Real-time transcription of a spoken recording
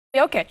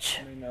Jokic.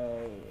 I mean,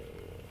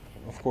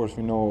 of course,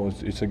 we know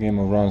it's a game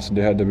of runs. They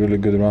had a really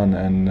good run,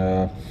 and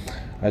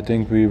I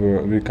think we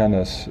kind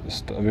of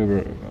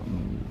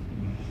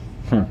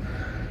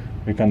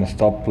we kind of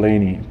stopped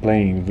playing,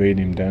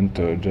 waiting then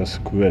to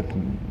just quit,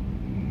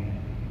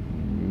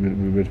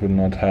 which will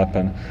not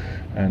happen.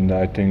 And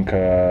I think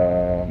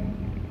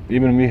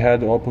even we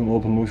had open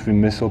looks, we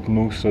missed open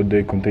looks, so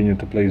they continued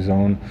to play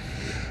zone.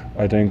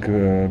 I think,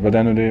 but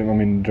then I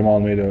mean, Jamal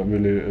made a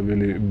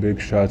really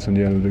big shots in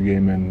the end of the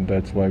game, and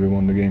that's why we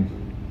won the game.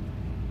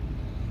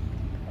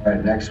 All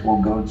right, next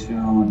we'll go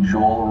to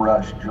Joel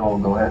Rush. Joel,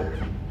 go ahead.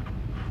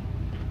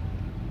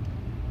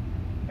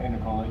 Hey,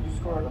 Nikola, you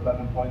scored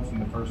 11 points in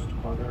the first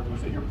quarter.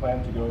 Was it your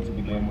plan to go into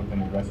the game with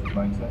an aggressive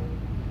mindset?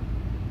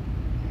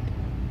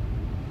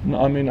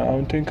 No, I mean, I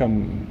don't think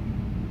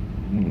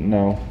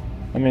no.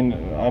 I mean,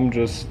 I'm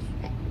just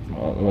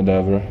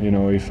whatever. You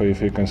know, if I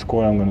can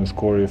score, I'm gonna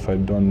score. If I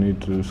don't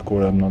need to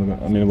score, I'm not gonna.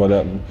 I mean,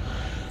 whatever.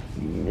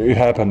 It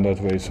happened that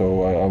way,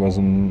 so I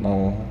wasn't.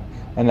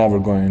 I never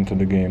going into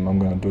the game. I'm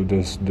gonna do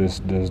this.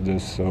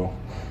 So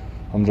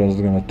I'm just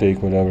gonna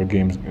take whatever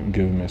games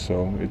give me.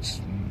 So it's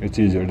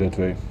easier that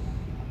way.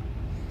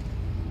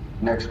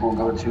 Next we'll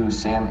go to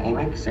Sam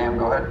Amick. Sam,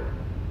 go ahead.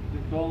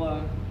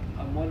 Nikola,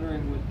 I'm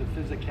wondering with the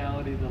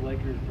physicality the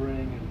Lakers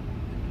bring and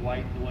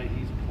Dwight, the way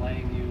he's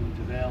playing you,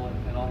 JaVale,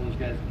 and all those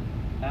guys,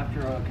 after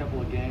a couple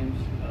of games,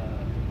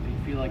 do you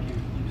feel like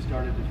you've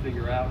started to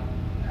figure out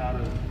how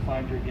to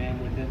find your game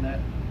within that?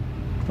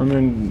 I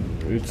mean,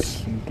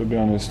 it's, to be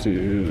honest,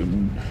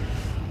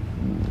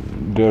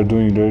 they're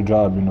doing their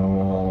job, you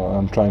know.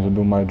 I'm trying to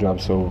do my job,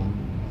 so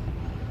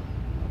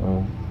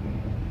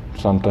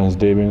sometimes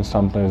they win,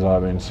 sometimes I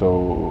win.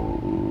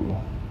 So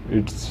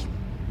it's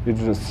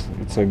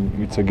a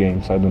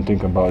game. So I don't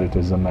think about it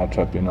as a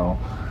matchup, you know.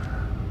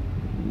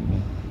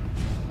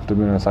 To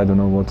be honest, I don't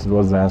know what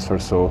was the answer.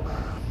 So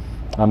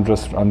I'm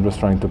just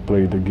trying to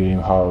play the game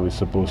how it's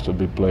supposed to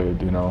be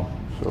played, you know.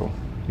 So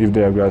if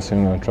they're aggressive,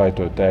 I'm gonna try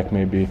to attack.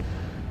 Maybe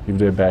if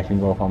they're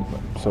backing off,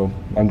 so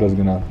I'm just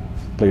gonna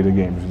play the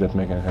game. If that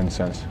makes any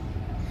sense.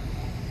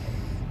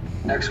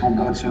 Next we'll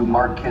go to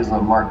Mark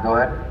Kisler. Mark, go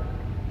ahead.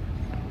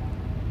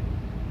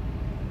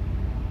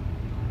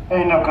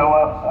 Hey,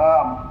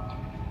 Nikola.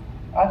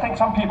 I think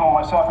some people,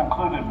 myself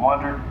included,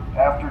 wondered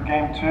after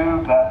game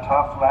 2, that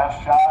tough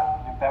last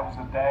shot, if that was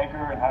a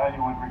dagger and how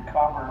you would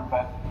recover.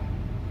 But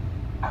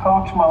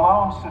Coach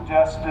Malone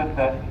suggested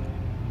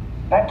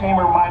that game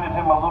reminded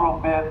him a little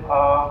bit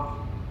of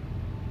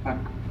the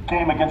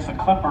game against the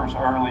Clippers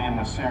early in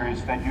the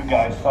series that you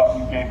guys thought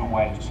you gave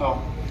away. So,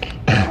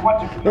 to what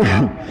degree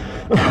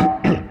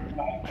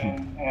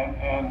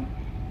and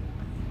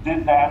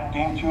did that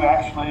game 2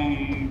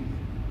 actually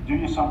do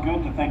you some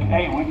good to think,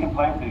 hey, we can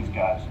play with these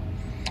guys?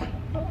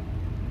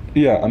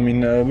 Yeah, I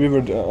mean, we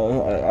were.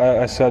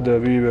 I said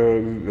we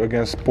were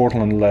against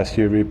Portland last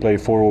year. We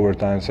played 4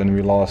 overtimes and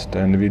we lost,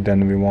 and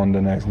then we won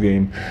the next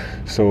game.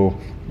 So,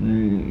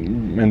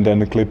 and then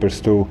the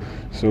Clippers too.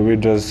 So we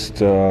just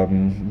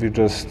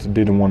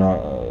didn't want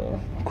to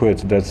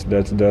quit. That's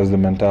the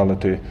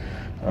mentality.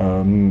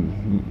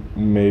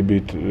 Maybe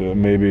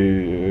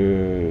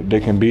they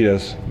can beat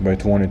us by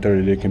 20,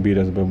 30. They can beat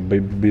us, but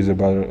be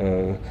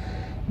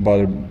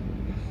about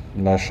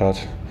last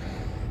shot.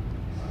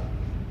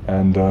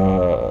 And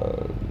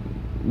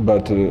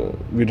but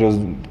we just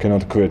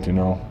cannot quit, you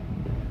know.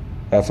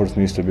 Effort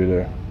needs to be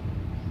there.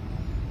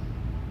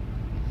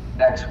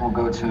 Next we'll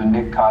go to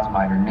Nick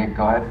Kosmider. Nick,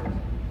 go ahead.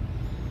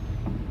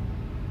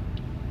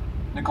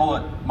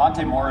 Nikola,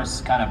 Monte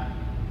Morris kind of,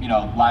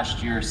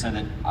 last year said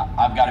that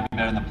I've got to be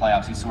better in the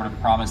playoffs. He sort of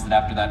promised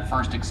that after that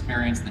first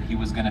experience that he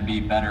was going to be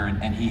better,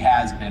 and he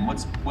has been.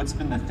 What's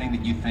been the thing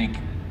that you think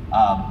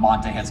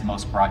Monte has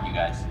most brought you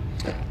guys?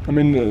 I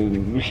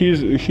mean,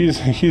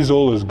 he's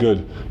always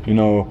good, you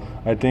know.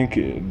 I think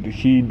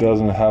he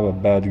doesn't have a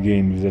bad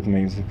game. That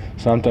means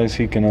sometimes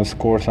he cannot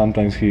score,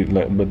 sometimes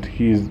but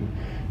he's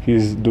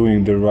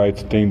doing the right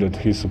thing that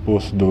he's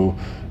supposed to do.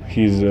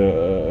 He's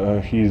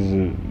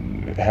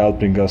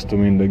helping us to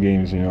win the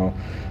games, you know.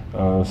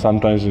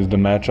 Sometimes it's the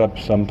matchup,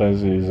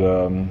 sometimes it's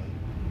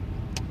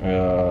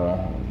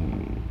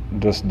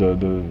just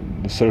the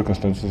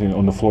circumstances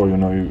on the floor, you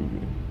know.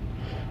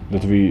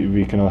 That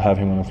we cannot have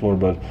him on the floor,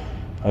 but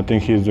I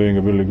think he's doing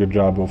a really good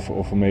job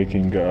of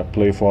making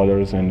play for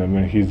others, and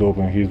when he's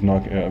open, he's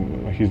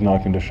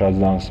knocking the shots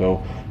down.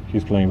 So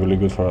he's playing really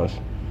good for us.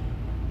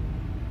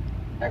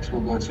 Next,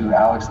 we'll go to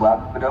Alex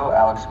Lapido.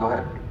 Alex, go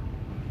ahead.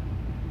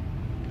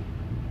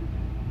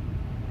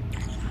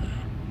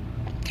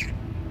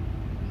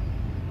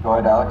 Go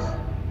ahead, Alex.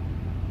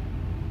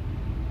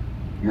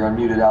 You're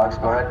unmuted, Alex.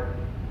 Go ahead.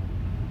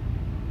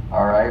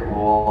 All right,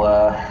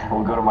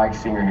 we'll go to Mike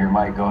Singer here.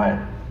 Mike, go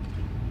ahead.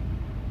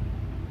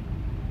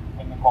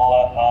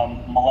 Nikola,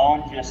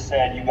 Malone just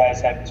said you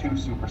guys have 2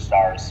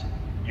 superstars,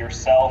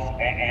 yourself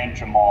and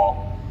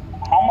Jamal.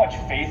 How much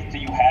faith do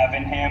you have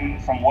in him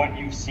from what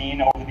you've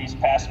seen over these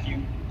past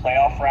few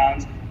playoff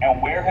rounds,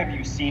 and where have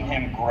you seen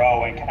him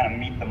grow and kind of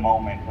meet the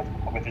moment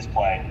with his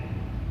play?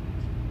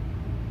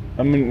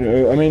 I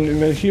mean,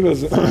 when he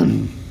was,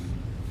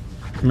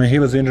 when he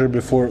was injured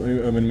before,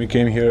 when we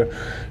came here,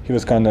 he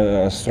was kind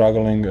of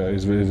struggling.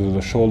 Is it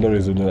the shoulder?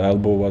 Is it the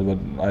elbow? What?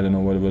 I don't know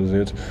what was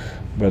it.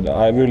 But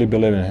I really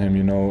believe in him,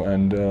 you know,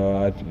 and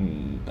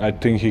I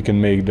think he can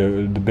make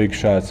the big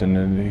shots,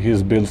 and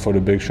he's built for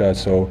the big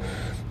shots. So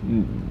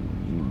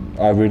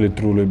I really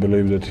truly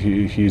believe that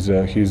he's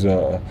a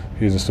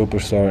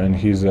superstar, and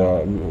he's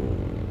a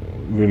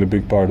really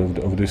big part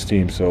of this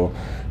team. So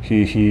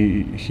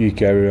he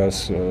carried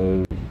us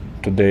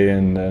today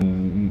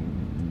and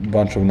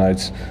bunch of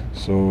nights.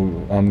 So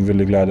I'm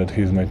really glad that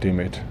he's my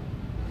teammate.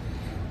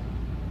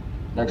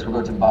 Next we'll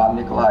go to Bob.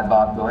 Nikolai,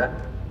 Bob, go ahead.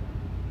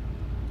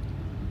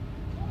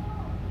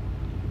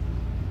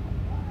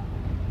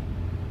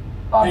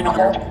 Hey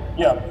Nicole,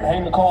 Hey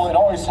Nicole, it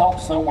always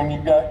helps that when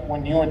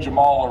you and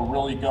Jamal are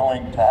really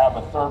going to have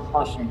a third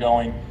person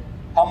going.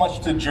 How much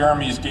did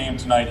Jeremy's game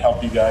tonight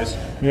help you guys?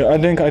 Yeah, I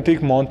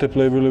think Monte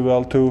played really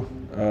well too.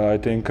 I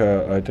think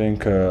Jeremy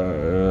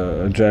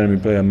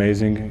played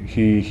amazing.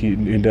 He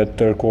in that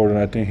third quarter,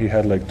 I think he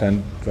had like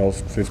 10, 12,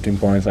 15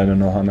 points. I don't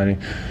know how many,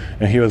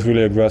 and he was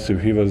really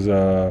aggressive. He was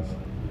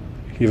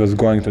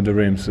going to the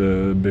rims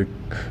big,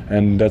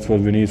 and that's what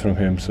we need from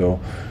him. So.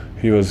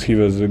 He was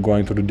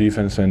going to the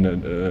defense, and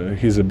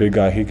he's a big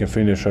guy. He can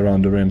finish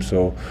around the rim.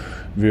 So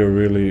we are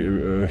really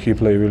he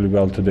played really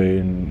well today,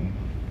 and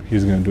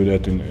he's going to do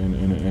that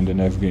in the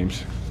next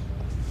games.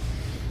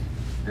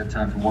 We have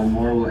time for one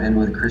more. We'll end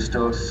with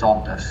Christos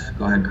Saltas.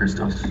 Go ahead,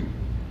 Christos.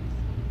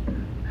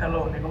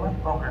 Hello, Nikola.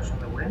 Congrats on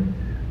the win.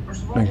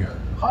 First of all, Thank you.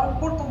 how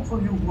important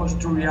for you was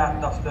to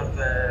react after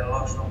the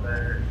loss of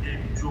the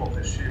game 2 of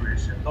the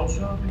series, and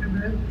also do you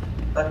believe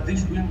that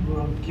this win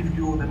will give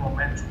you the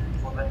momentum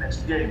for the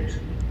next games?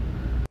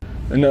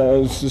 And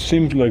it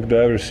seems like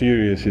the every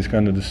series is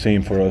kind of the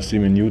same for us.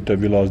 Even Utah,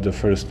 we lost the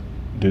first.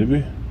 Did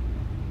we?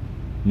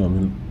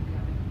 No,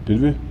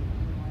 did we?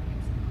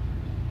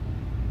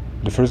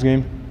 The first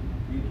game?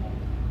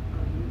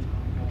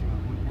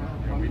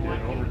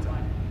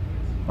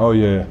 Oh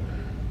yeah.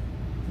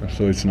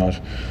 So it's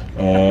not.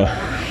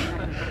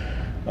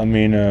 I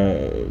mean,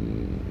 I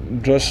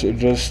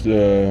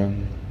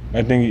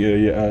think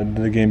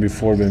the game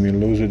before when we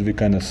lose it, we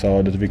kind of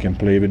saw that we can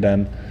play with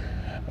them.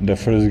 The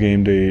first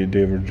game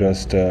they were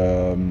just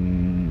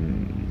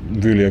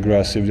really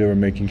aggressive. They were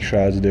making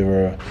shots.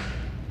 And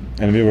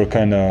we were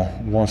kind of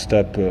one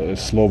step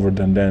slower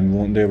than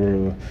them. They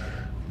were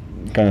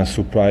kind of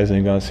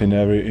surprising us in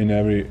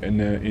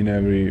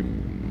every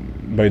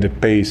by the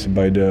pace,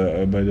 by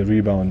the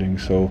rebounding.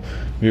 So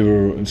we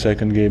were in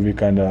second game. We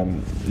kind of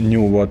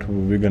knew what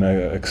we're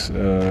gonna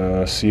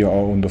see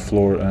on the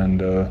floor, and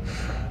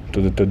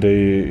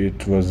today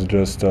it was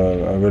just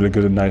a really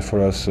good night for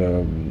us.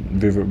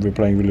 We're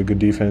playing really good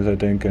defense, I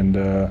think, and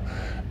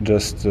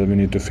we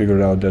need to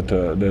figure out that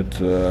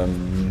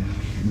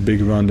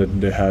big run that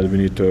they had.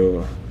 We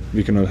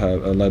cannot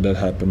let that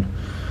happen.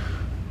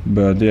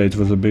 But yeah, it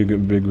was a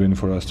big win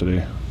for us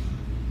today.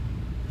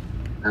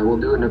 And we'll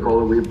do it,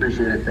 Nikola. We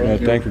appreciate it. Thank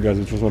you. Thank you, guys.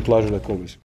 It was my pleasure, like always.